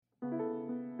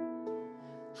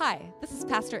Hi, this is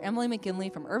Pastor Emily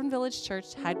McGinley from Urban Village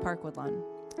Church, Hyde Park, Woodlawn.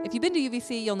 If you've been to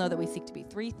UVC, you'll know that we seek to be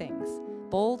three things: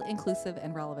 bold, inclusive,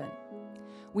 and relevant.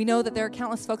 We know that there are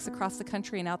countless folks across the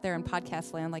country and out there in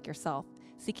podcast land like yourself,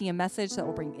 seeking a message that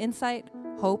will bring insight,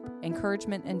 hope,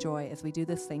 encouragement, and joy as we do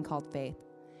this thing called faith.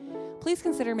 Please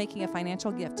consider making a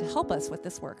financial gift to help us with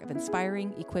this work of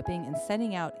inspiring, equipping, and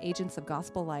sending out agents of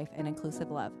gospel life and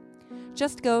inclusive love.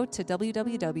 Just go to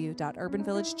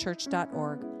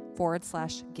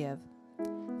www.urbanvillagechurch.org/give.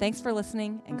 Thanks for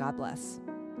listening, and God bless.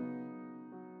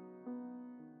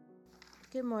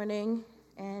 Good morning,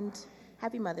 and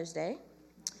happy Mother's Day.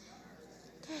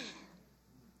 Okay.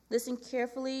 Listen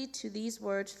carefully to these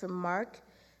words from Mark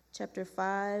chapter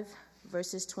 5,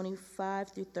 verses 25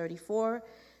 through 34,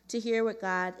 to hear what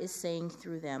God is saying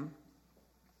through them.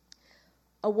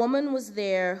 A woman was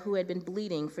there who had been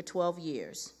bleeding for 12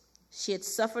 years. She had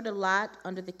suffered a lot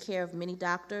under the care of many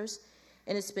doctors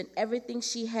and had spent everything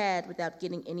she had without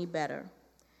getting any better.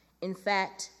 In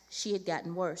fact, she had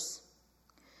gotten worse.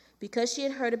 Because she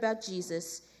had heard about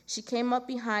Jesus, she came up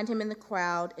behind him in the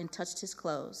crowd and touched his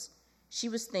clothes. She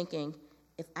was thinking,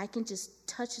 if I can just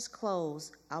touch his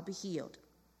clothes, I'll be healed.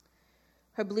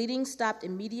 Her bleeding stopped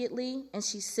immediately, and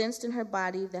she sensed in her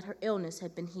body that her illness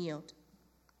had been healed.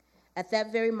 At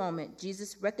that very moment,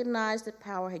 Jesus recognized that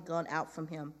power had gone out from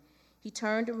him. He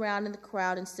turned around in the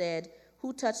crowd and said,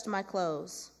 "Who touched my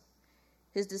clothes?"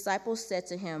 His disciples said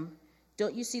to him,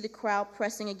 "Don't you see the crowd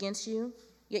pressing against you?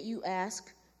 Yet you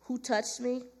ask, 'Who touched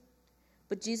me?'"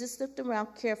 But Jesus looked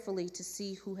around carefully to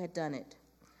see who had done it.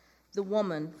 The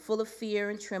woman, full of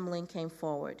fear and trembling, came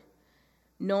forward.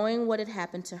 Knowing what had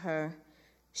happened to her,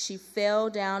 she fell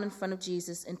down in front of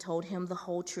Jesus and told him the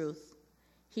whole truth.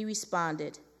 He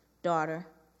responded, "Daughter,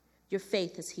 your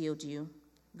faith has healed you.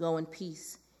 Go in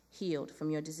peace, healed from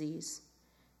your disease."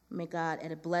 May God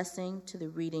add a blessing to the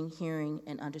reading, hearing,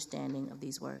 and understanding of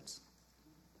these words.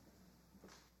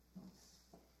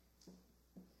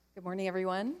 Good morning,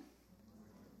 everyone.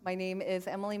 My name is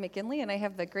Emily McGinley, and I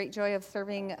have the great joy of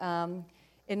serving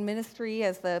in ministry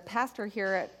as the pastor here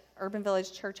at Urban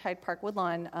Village Church, Hyde Park,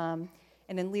 Woodlawn, and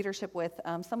in leadership with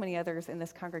so many others in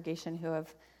this congregation who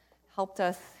have helped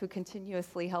us, who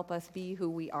continuously help us be who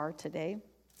we are today.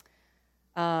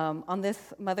 On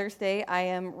this Mother's Day, I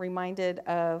am reminded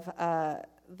of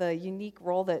the unique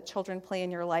role that children play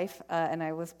in your life, and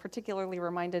I was particularly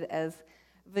reminded as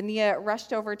Vania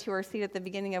rushed over to her seat at the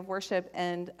beginning of worship,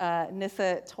 and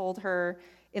Nissa told her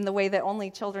in the way that only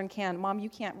children can, "Mom, you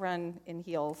can't run in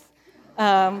heels."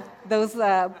 Those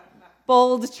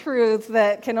bold truths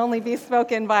that can only be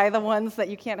spoken by the ones that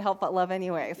you can't help but love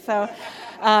anyway. So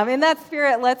in that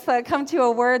spirit, let's come to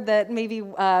a word that maybe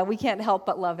we can't help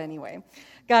but love anyway.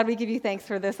 God, we give you thanks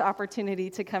for this opportunity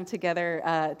to come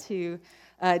together to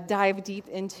dive deep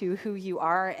into who you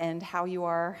are and how you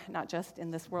are, not just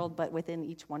in this world, but within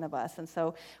each one of us. And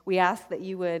so we ask that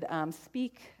you would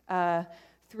speak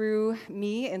through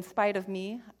me, in spite of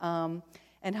me, and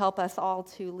help us all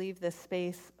to leave this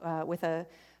space with a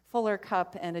fuller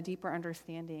cup and a deeper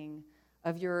understanding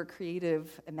of your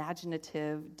creative,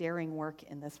 imaginative, daring work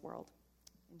in this world.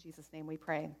 In Jesus' name we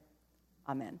pray.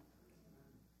 Amen.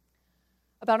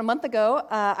 About a month ago,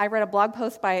 I read a blog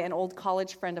post by an old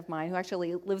college friend of mine who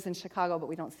actually lives in Chicago, but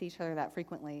we don't see each other that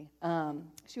frequently.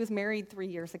 She was married 3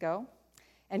 years ago,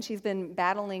 and she's been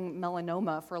battling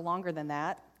melanoma for longer than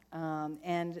that,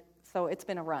 and so it's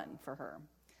been a run for her.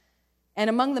 And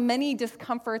among the many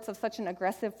discomforts of such an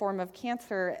aggressive form of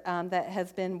cancer that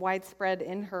has been widespread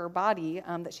in her body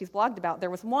that she's blogged about, there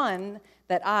was one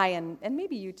that I, and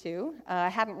maybe you too,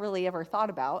 hadn't really ever thought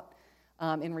about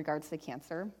in regards to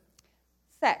cancer: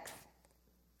 sex.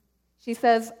 She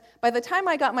says, "By the time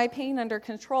I got my pain under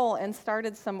control and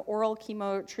started some oral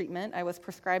chemo treatment, I was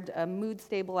prescribed a mood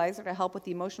stabilizer to help with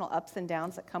the emotional ups and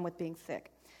downs that come with being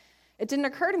sick. It didn't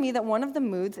occur to me that one of the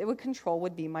moods it would control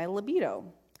would be my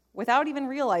libido. Without even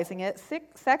realizing it,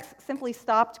 sex simply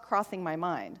stopped crossing my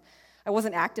mind. I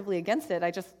wasn't actively against it,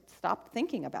 I just stopped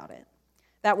thinking about it.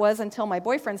 That was until my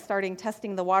boyfriend started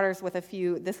testing the waters with a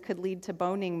few this could lead to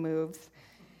boning moves.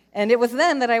 And it was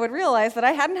then that I would realize that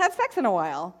I hadn't had sex in a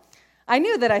while. I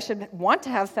knew that I should want to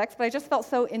have sex, but I just felt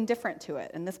so indifferent to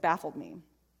it, and this baffled me."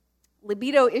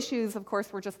 Libido issues, of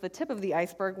course, were just the tip of the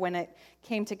iceberg when it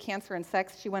came to cancer and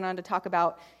sex. She went on to talk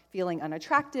about feeling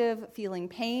unattractive, feeling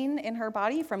pain in her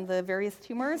body from the various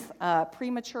tumors,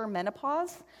 premature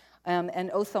menopause, and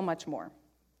oh so much more.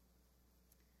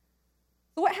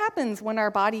 So what happens when our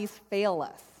bodies fail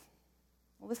us?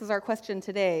 Well, this is our question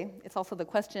today. It's also the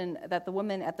question that the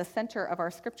woman at the center of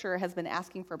our scripture has been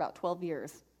asking for about 12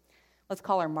 years. Let's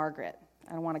call her Margaret.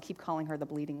 I don't want to keep calling her the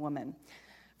bleeding woman.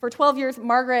 For 12 years,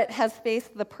 Margaret has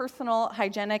faced the personal,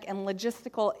 hygienic, and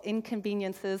logistical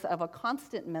inconveniences of a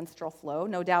constant menstrual flow,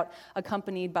 no doubt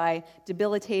accompanied by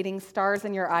debilitating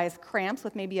stars-in-your-eyes cramps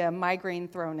with maybe a migraine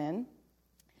thrown in.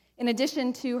 In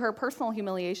addition to her personal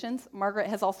humiliations, Margaret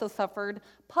has also suffered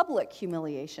public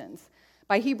humiliations.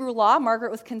 By Hebrew law, Margaret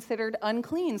was considered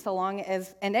unclean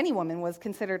and any woman was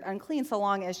considered unclean so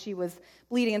long as she was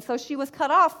bleeding. And so she was cut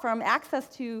off from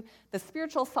access to the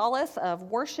spiritual solace of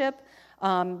worship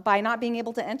by not being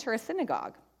able to enter a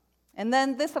synagogue. And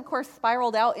then this, of course,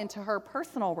 spiraled out into her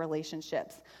personal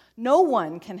relationships. No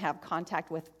one can have contact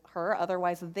with her,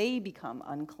 otherwise they become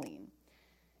unclean.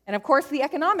 And of course, the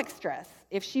economic stress.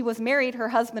 If she was married, her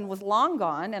husband was long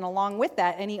gone, and along with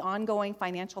that, any ongoing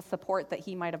financial support that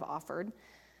he might have offered.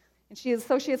 And she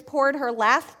has poured her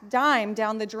last dime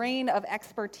down the drain of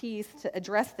expertise to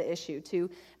address the issue, to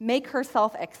make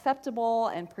herself acceptable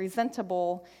and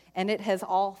presentable, and it has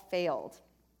all failed.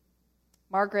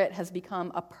 Margaret has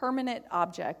become a permanent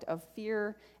object of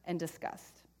fear and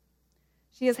disgust.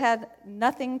 She has had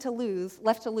nothing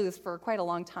left to lose for quite a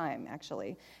long time,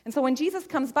 actually. And so when Jesus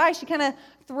comes by, she kind of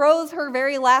throws her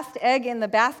very last egg in the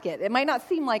basket. It might not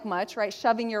seem like much, right,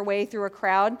 shoving your way through a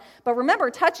crowd. But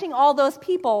remember, touching all those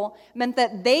people meant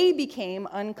that they became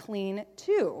unclean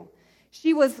too.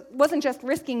 She wasn't just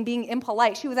risking being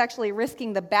impolite. She was actually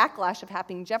risking the backlash of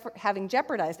having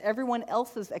jeopardized everyone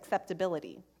else's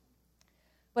acceptability.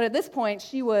 But at this point,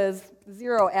 she was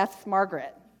 0 F's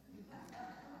Margaret.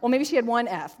 Well, maybe she had 1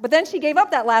 F. But then she gave up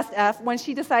that last F when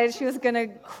she decided she was going to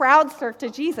crowd surf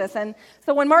to Jesus. And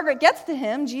so when Margaret gets to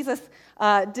him, Jesus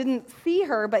didn't see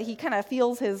her, but he kind of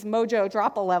feels his mojo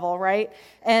drop a level, right?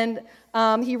 And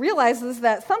he realizes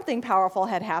that something powerful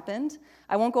had happened.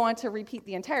 I won't go on to repeat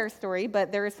the entire story,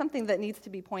 but there is something that needs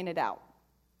to be pointed out.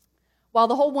 While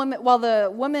the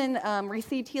woman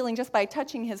received healing just by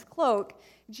touching his cloak,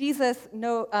 Jesus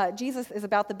is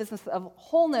about the business of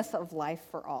wholeness of life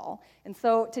for all. And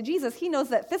so to Jesus, he knows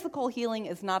that physical healing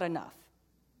is not enough.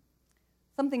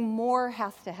 Something more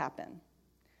has to happen.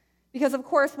 Because, of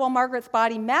course, while Margaret's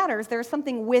body matters, there's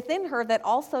something within her that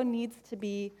also needs to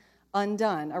be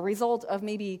undone, a result of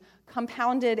maybe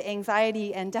compounded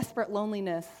anxiety and desperate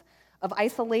loneliness, of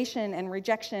isolation and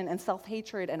rejection and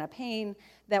self-hatred and a pain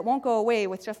that won't go away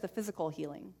with just the physical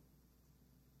healing.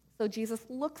 So Jesus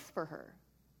looks for her.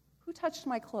 Who touched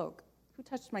my cloak? Who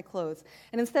touched my clothes?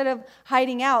 And instead of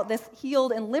hiding out, this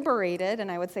healed and liberated,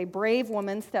 and I would say brave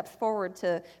woman steps forward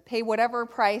to pay whatever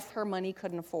price her money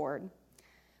couldn't afford.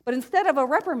 But instead of a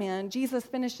reprimand, Jesus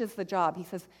finishes the job. He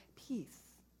says, peace,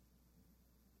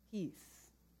 peace,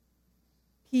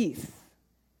 peace,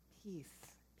 peace,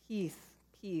 peace,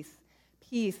 peace,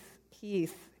 peace,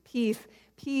 peace, peace,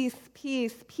 peace,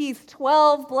 peace, peace.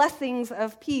 12 blessings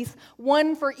of peace,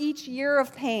 one for each year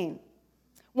of pain.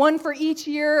 One for each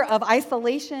year of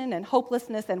isolation and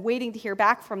hopelessness and waiting to hear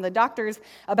back from the doctors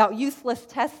about useless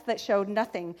tests that showed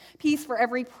nothing. Peace for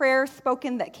every prayer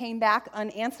spoken that came back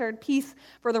unanswered. Peace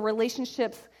for the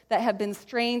relationships that have been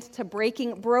strained to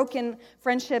broken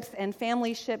friendships and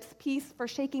family ships. Peace for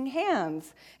shaking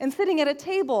hands and sitting at a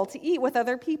table to eat with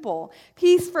other people.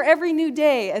 Peace for every new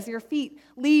day as your feet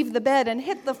leave the bed and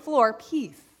hit the floor.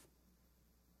 Peace.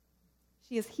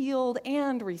 She is healed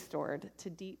and restored to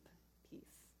deep peace.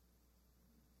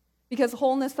 Because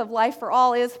wholeness of life for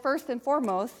all is, first and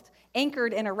foremost,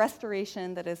 anchored in a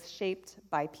restoration that is shaped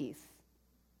by peace.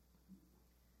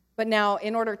 But now,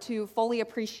 in order to fully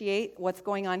appreciate what's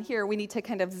going on here, we need to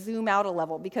kind of zoom out a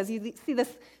level, because you see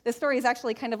this story is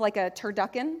actually kind of like a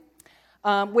turducken,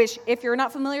 which, if you're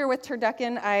not familiar with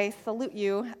turducken, I salute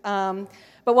you.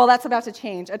 But well, that's about to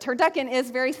change. A turducken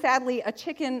is, very sadly, a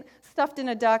chicken stuffed in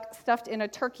a duck, stuffed in a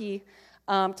turkey.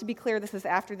 To be clear, this is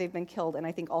after they've been killed and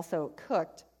I think also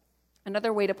cooked.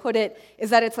 Another way to put it is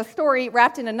that it's a story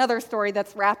wrapped in another story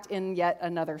that's wrapped in yet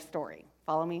another story.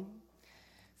 Follow me?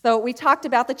 So we talked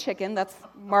about the chicken. That's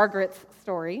Margaret's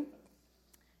story.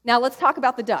 Now let's talk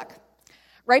about the duck.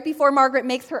 Right before Margaret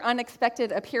makes her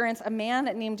unexpected appearance, a man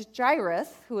named Jairus,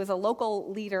 who is a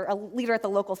leader at the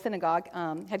local synagogue,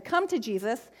 had come to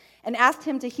Jesus and asked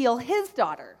him to heal his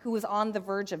daughter, who was on the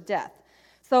verge of death.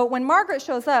 So when Margaret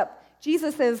shows up,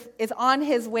 Jesus is on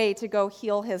his way to go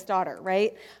heal his daughter,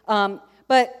 right?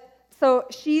 So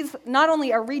she's not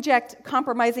only a reject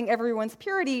compromising everyone's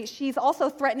purity, she's also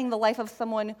threatening the life of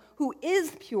someone who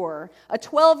is pure, a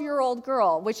 12-year-old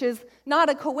girl, which is not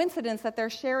a coincidence that they're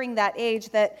sharing that age,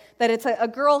 that it's a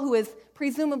girl who is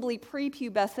presumably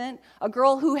prepubescent, a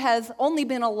girl who has only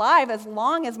been alive as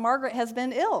long as Margaret has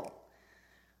been ill.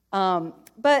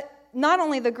 But not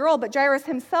only the girl, but Jairus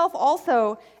himself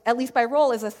also, at least by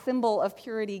role, is a symbol of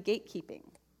purity gatekeeping.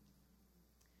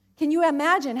 Can you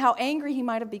imagine how angry he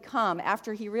might have become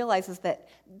after he realizes that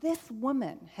this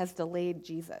woman has delayed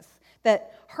Jesus,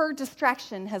 that her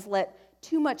distraction has let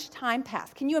too much time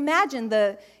pass? Can you imagine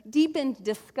the deepened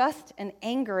disgust and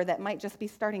anger that might just be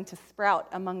starting to sprout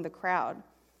among the crowd?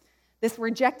 This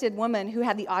rejected woman who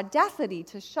had the audacity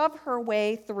to shove her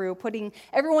way through, putting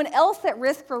everyone else at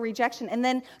risk for rejection, and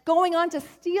then going on to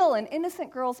steal an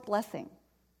innocent girl's blessing.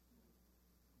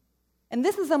 And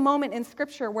this is a moment in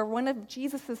Scripture where one of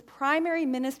Jesus' primary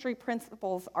ministry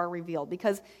principles are revealed.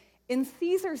 Because in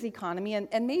Caesar's economy,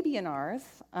 and maybe in ours,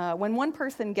 when one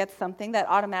person gets something, that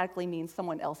automatically means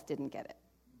someone else didn't get it,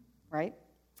 right?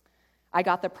 I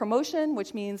got the promotion,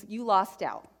 which means you lost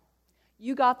out.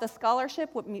 You got the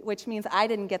scholarship, which means I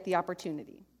didn't get the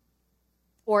opportunity.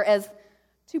 Or as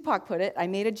Tupac put it, I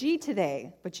made a G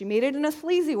today, but you made it in a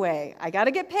sleazy way. I got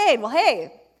to get paid. Well,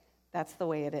 hey, that's the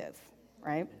way it is,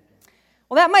 right?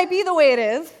 Well, that might be the way it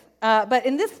is, but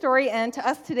in this story and to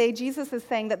us today, Jesus is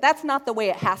saying that that's not the way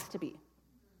it has to be.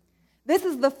 This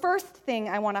is the first thing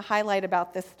I want to highlight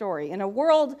about this story. In a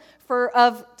world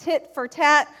of tit for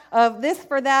tat, of this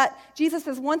for that, Jesus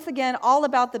is once again all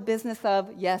about the business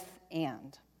of yes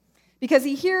and. Because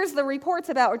he hears the reports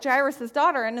about Jairus'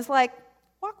 daughter and is like,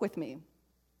 walk with me.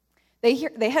 They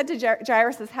head to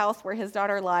Jairus' house where his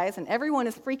daughter lies, and everyone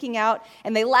is freaking out,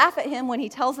 and they laugh at him when he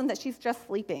tells them that she's just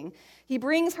sleeping. He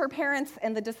brings her parents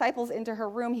and the disciples into her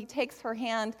room. He takes her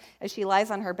hand as she lies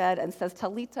on her bed and says,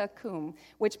 Talita cum,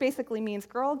 which basically means,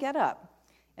 girl, get up.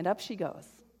 And up she goes.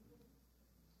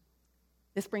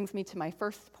 This brings me to my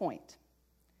first point.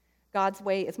 God's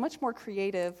way is much more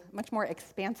creative, much more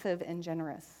expansive and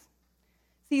generous.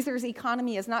 Caesar's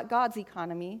economy is not God's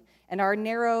economy, and our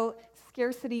narrow,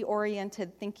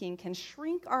 scarcity-oriented thinking can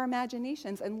shrink our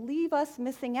imaginations and leave us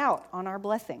missing out on our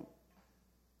blessing.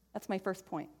 That's my first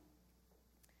point.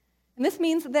 And this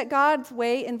means that God's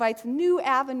way invites new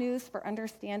avenues for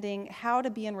understanding how to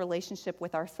be in relationship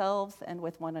with ourselves and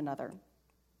with one another.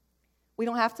 We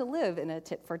don't have to live in a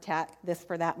tit-for-tat,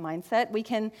 this-for-that mindset. We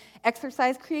can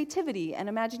exercise creativity and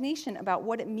imagination about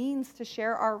what it means to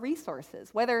share our resources,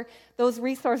 whether those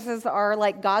resources are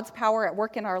like God's power at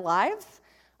work in our lives,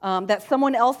 that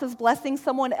someone else's blessing,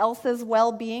 someone else's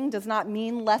well-being does not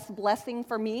mean less blessing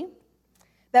for me,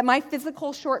 that my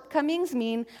physical shortcomings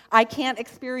mean I can't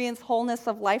experience wholeness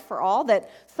of life for all,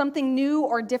 that something new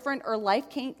or different or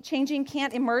life-changing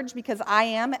can't emerge because I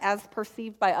am, as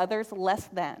perceived by others, less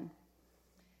than.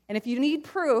 And if you need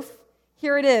proof,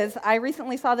 here it is. I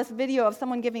recently saw this video of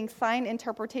someone giving sign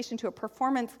interpretation to a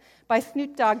performance by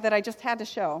Snoop Dogg that I just had to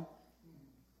show.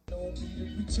 So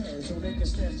they can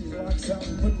snatch these locks out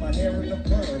and put my hair in a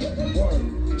bun.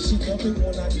 Word. She love it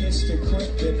when I get to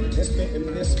crimping and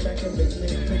spitting this back and make me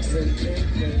fixing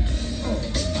thinking.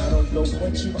 I don't know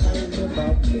what you heard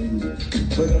about me,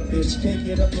 but a bitch can't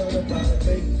get a blood about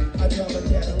me. I drive a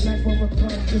Cadillac for a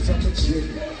car cause I'm a chick,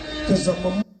 cause I'm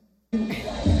a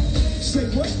say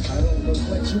what? I don't know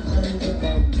what you heard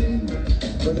about me,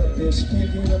 but a bitch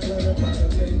can't get a blood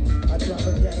about me. I drive a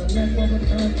Cadillac for a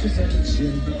car cause I'm a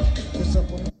chick, cause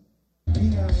I'm a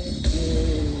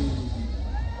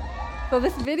So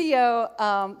this video,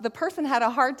 the person had a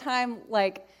hard time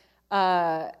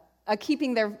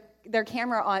keeping their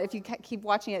camera on. If you keep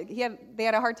watching it, they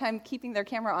had a hard time keeping their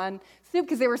camera on Snoop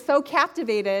because they were so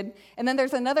captivated. And then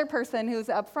there's another person who's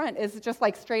up front is just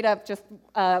like straight up just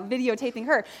videotaping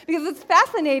her because it's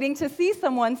fascinating to see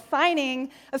someone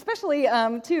signing, especially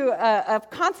to a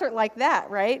concert like that,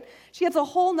 right? She adds a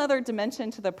whole nother dimension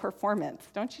to the performance,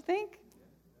 don't you think?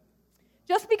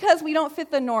 Just because we don't fit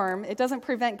the norm, it doesn't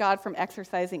prevent God from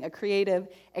exercising a creative,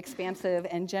 expansive,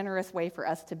 and generous way for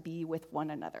us to be with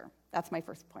one another. That's my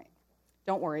first point.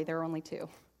 Don't worry, there are only two.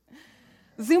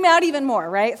 Zoom out even more,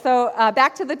 right? So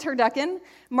back to the turducken.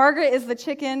 Margaret is the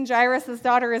chicken. Jairus'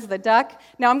 daughter is the duck.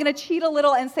 Now I'm going to cheat a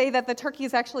little and say that the turkey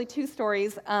is actually two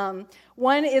stories.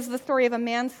 One is the story of a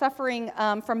man suffering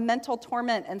from mental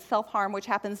torment and self-harm, which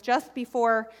happens just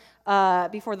before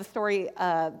the story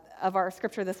of our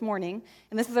scripture this morning.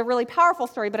 And this is a really powerful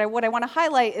story, but what I want to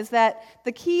highlight is that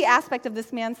the key aspect of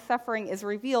this man's suffering is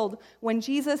revealed when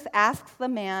Jesus asks the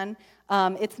man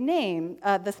its name,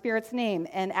 the spirit's name,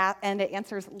 and it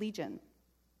answers Legion.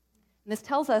 And this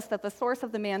tells us that the source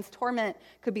of the man's torment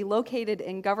could be located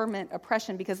in government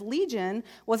oppression because Legion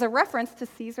was a reference to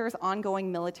Caesar's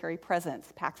ongoing military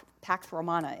presence, Pax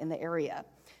Romana in the area,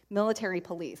 military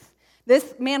police.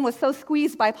 This man was so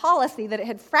squeezed by policy that it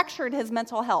had fractured his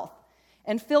mental health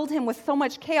and filled him with so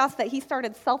much chaos that he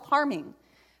started self-harming,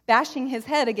 bashing his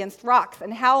head against rocks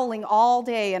and howling all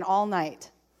day and all night.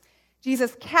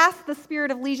 Jesus casts the spirit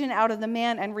of legion out of the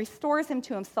man and restores him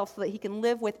to himself so that he can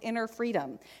live with inner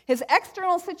freedom. His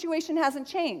external situation hasn't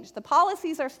changed. The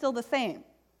policies are still the same.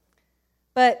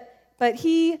 But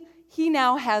he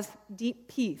now has deep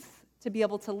peace to be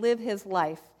able to live his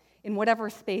life in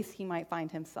whatever space he might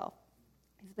find himself.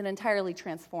 He's been entirely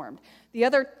transformed. The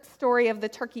other story of the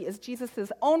turkey is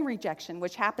Jesus' own rejection,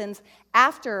 which happens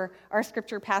after our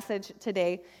scripture passage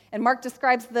today. And Mark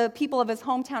describes the people of his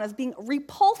hometown as being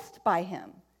repulsed by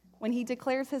him when he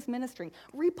declares his ministry.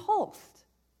 Repulsed.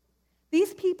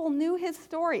 These people knew his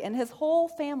story and his whole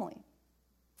family.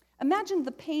 Imagine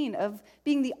the pain of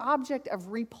being the object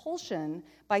of repulsion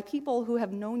by people who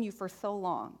have known you for so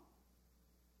long.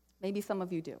 Maybe some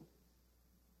of you do.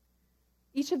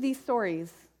 Each of these stories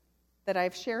that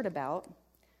I've shared about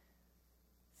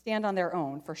stand on their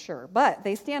own, for sure, but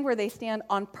they stand where they stand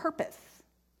on purpose.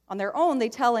 On their own, they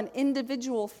tell an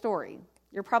individual story.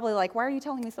 You're probably like, why are you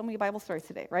telling me so many Bible stories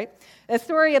today, right? A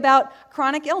story about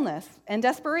chronic illness and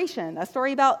desperation, a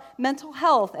story about mental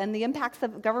health and the impacts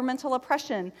of governmental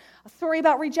oppression, a story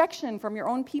about rejection from your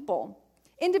own people.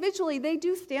 Individually, they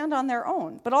do stand on their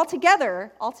own, but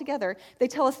altogether, they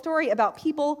tell a story about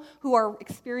people who are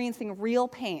experiencing real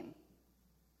pain,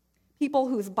 people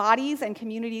whose bodies and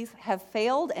communities have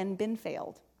failed and been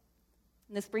failed.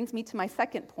 And this brings me to my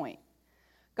second point.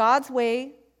 God's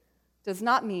way does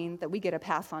not mean that we get a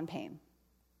pass on pain,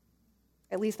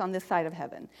 at least on this side of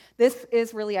heaven. This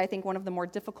is really, I think, one of the more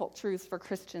difficult truths for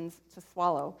Christians to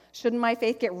swallow. Shouldn't my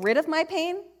faith get rid of my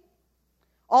pain?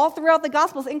 All throughout the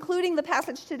Gospels, including the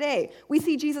passage today, we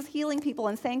see Jesus healing people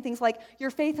and saying things like,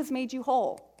 your faith has made you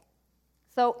whole.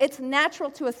 So it's natural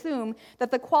to assume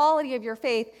that the quality of your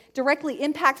faith directly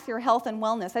impacts your health and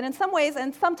wellness. And in some ways,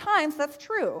 and sometimes, that's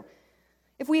true.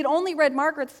 If we had only read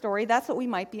Margaret's story, that's what we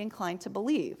might be inclined to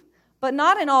believe. But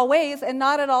not in all ways and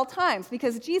not at all times,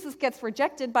 because Jesus gets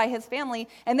rejected by his family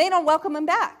and they don't welcome him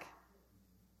back.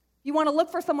 You want to look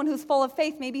for someone who's full of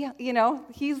faith, maybe,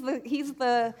 he's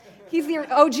the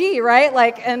OG,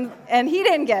 right? And he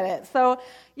didn't get it. So,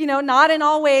 not in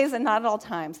all ways and not at all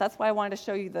times. That's why I wanted to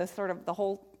show you the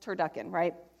whole turducken,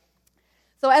 right?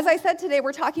 So as I said today,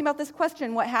 we're talking about this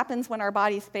question, what happens when our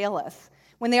bodies fail us?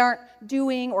 When they aren't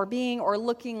doing or being or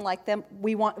looking like them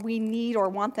we need or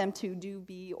want them to do,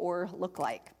 be, or look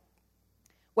like.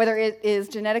 Whether it is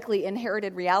genetically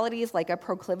inherited realities like a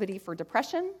proclivity for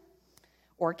depression,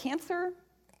 or cancer,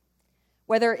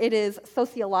 whether it is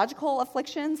sociological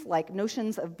afflictions like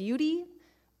notions of beauty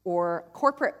or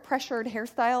corporate pressured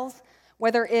hairstyles,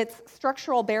 whether it's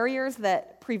structural barriers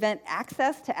that prevent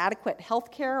access to adequate health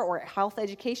care or health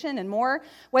education and more,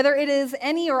 whether it is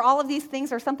any or all of these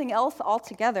things or something else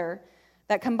altogether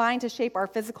that combine to shape our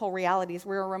physical realities,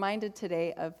 we're reminded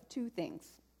today of two things.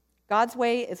 God's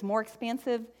way is more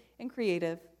expansive and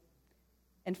creative,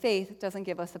 and faith doesn't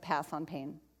give us a pass on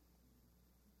pain.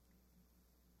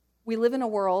 We live in a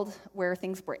world where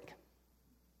things break.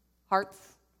 Hearts,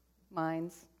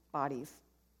 minds, bodies.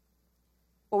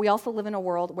 But we also live in a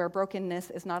world where brokenness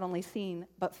is not only seen,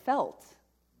 but felt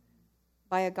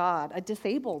by a God, a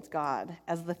disabled God,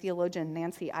 as the theologian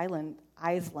Nancy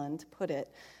Iseland put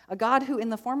it. A God who, in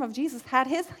the form of Jesus, had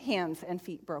his hands and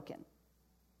feet broken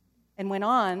and went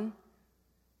on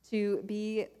to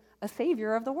be a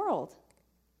savior of the world.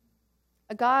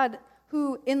 A God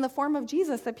who, in the form of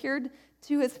Jesus, appeared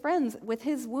to his friends with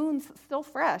his wounds still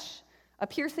fresh, a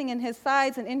piercing in his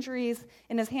sides and injuries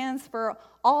in his hands for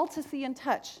all to see and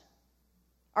touch.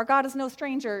 Our God is no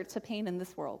stranger to pain in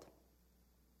this world,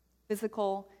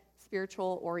 physical,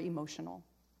 spiritual, or emotional.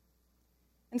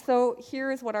 And so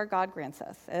here is what our God grants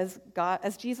us,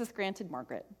 as Jesus granted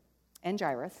Margaret and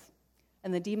Jairus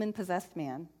and the demon-possessed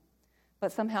man,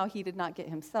 but somehow he did not get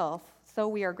himself, so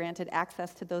we are granted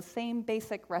access to those same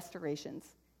basic restorations,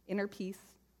 inner peace,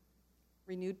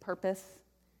 renewed purpose,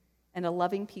 and a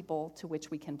loving people to which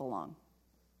we can belong.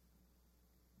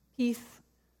 Peace,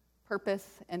 purpose,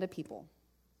 and a people.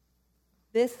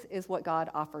 This is what God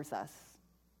offers us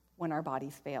when our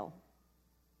bodies fail.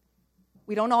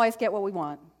 We don't always get what we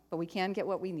want, but we can get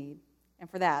what we need. And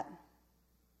for that,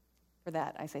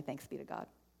 I say thanks be to God.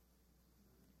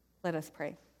 Let us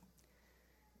pray.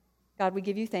 God, we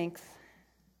give you thanks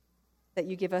that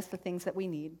you give us the things that we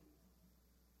need,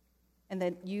 and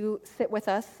that you sit with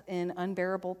us in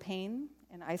unbearable pain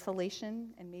and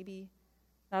isolation and maybe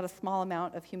not a small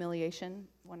amount of humiliation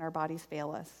when our bodies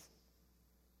fail us.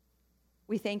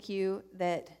 We thank you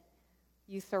that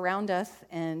you surround us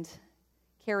and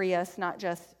carry us not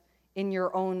just in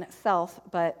your own self,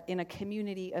 but in a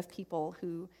community of people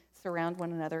who surround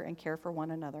one another and care for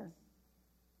one another.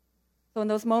 So in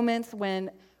those moments when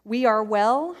We are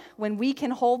well when we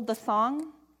can hold the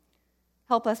song.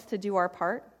 Help us to do our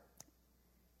part,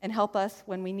 and help us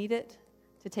when we need it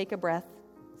to take a breath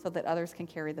so that others can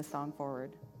carry the song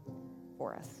forward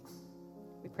for us.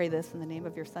 We pray this in the name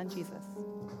of your Son, Jesus.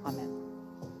 Amen.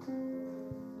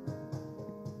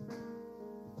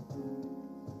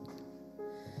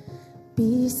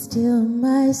 Be still,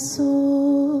 my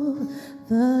soul,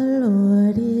 the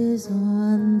Lord is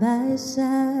on thy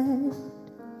side.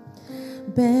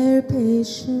 Bear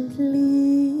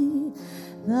patiently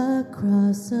the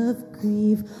cross of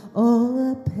grief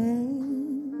or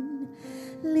pain.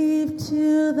 Leave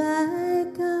to thy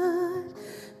God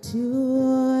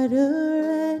to order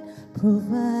and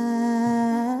provide.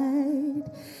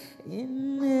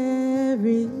 In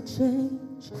every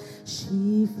change,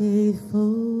 she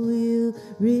faithful will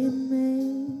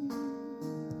remain.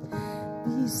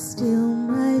 Be still,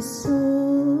 my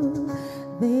soul,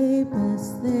 they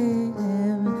bless their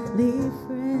heavenly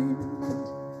friend.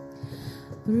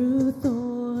 Through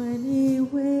thorny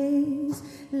ways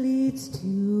leads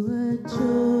to a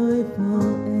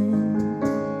joyful end.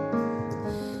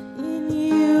 In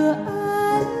you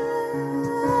I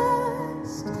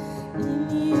rest, in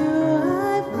you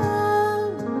I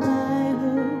found my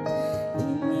hope,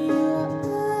 in you I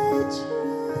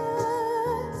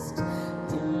trust.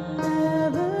 You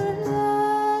never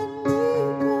let me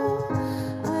go.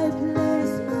 I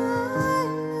place my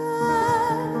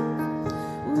life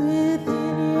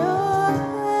within your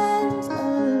hands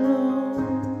alone.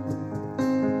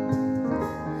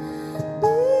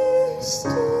 Be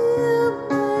still,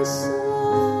 my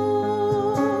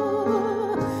soul.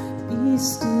 Be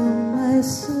still, my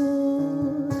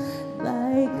soul.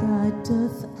 Thy God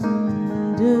doth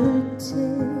undertake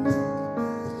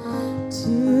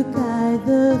to guide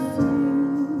the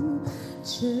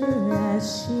future as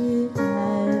she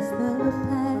has the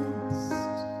past.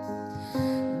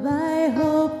 Thy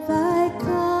hope, thy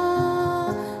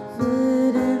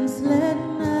confidence, let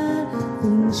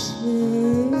nothing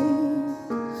shake.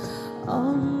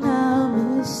 All now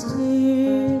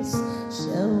mysterious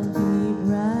shall be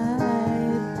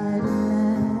bright at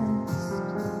last.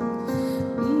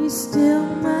 Be still,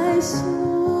 my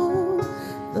soul,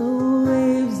 the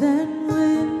waves and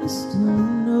winds do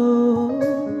know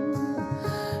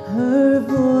her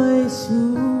voice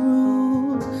who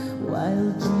ruled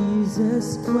while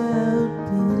Jesus dwelt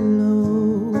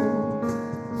below.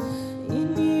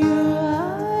 In you I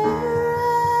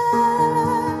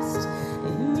rest,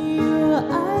 in you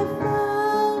I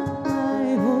found my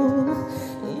hope,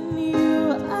 in you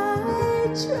I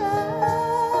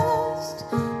trust.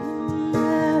 You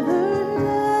never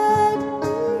let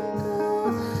me go.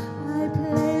 I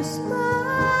place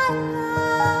my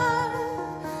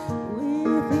life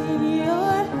within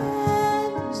your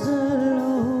hands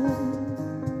alone.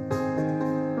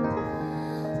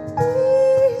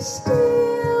 Be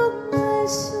still, my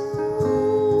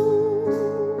soul.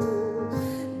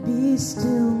 Be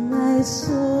still, my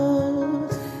soul.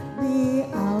 The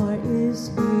hour is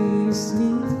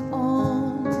hastening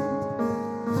on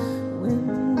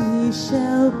when we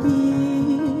shall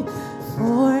be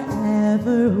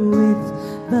forever with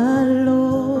the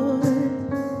Lord.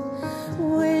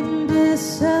 When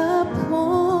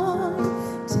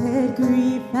disappointed,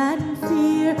 grief and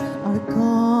fear are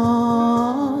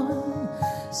gone,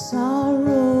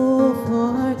 sorrow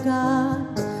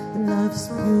forgot, love's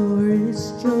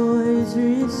purest joys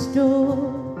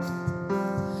restored.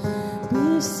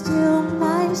 Be still,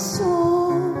 my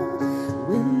soul,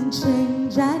 when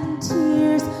change and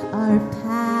tears are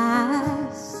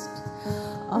past.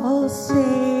 All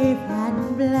safe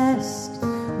and blessed,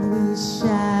 we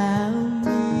shall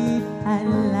meet at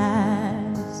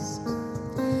last.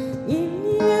 In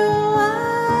you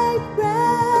I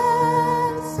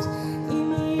rest,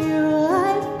 in you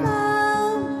I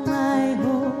found my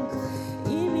hope,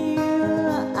 in you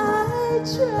I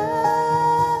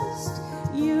trust.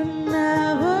 You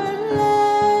never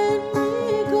let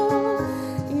me go.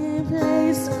 You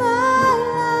place my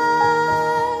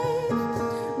life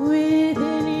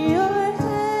within your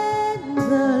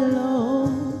hands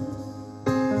alone.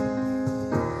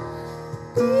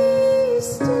 Be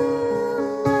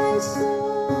still, my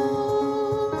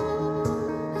soul.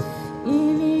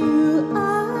 In you I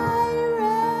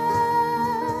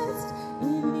rest,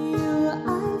 in you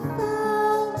I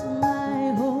found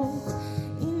my hope,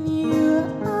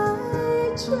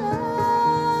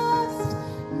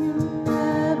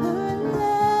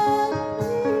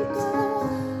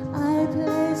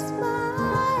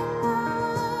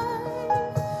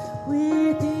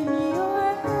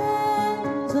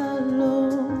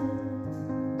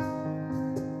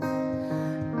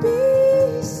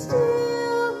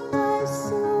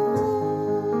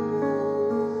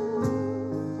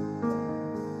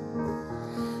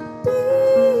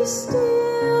 still.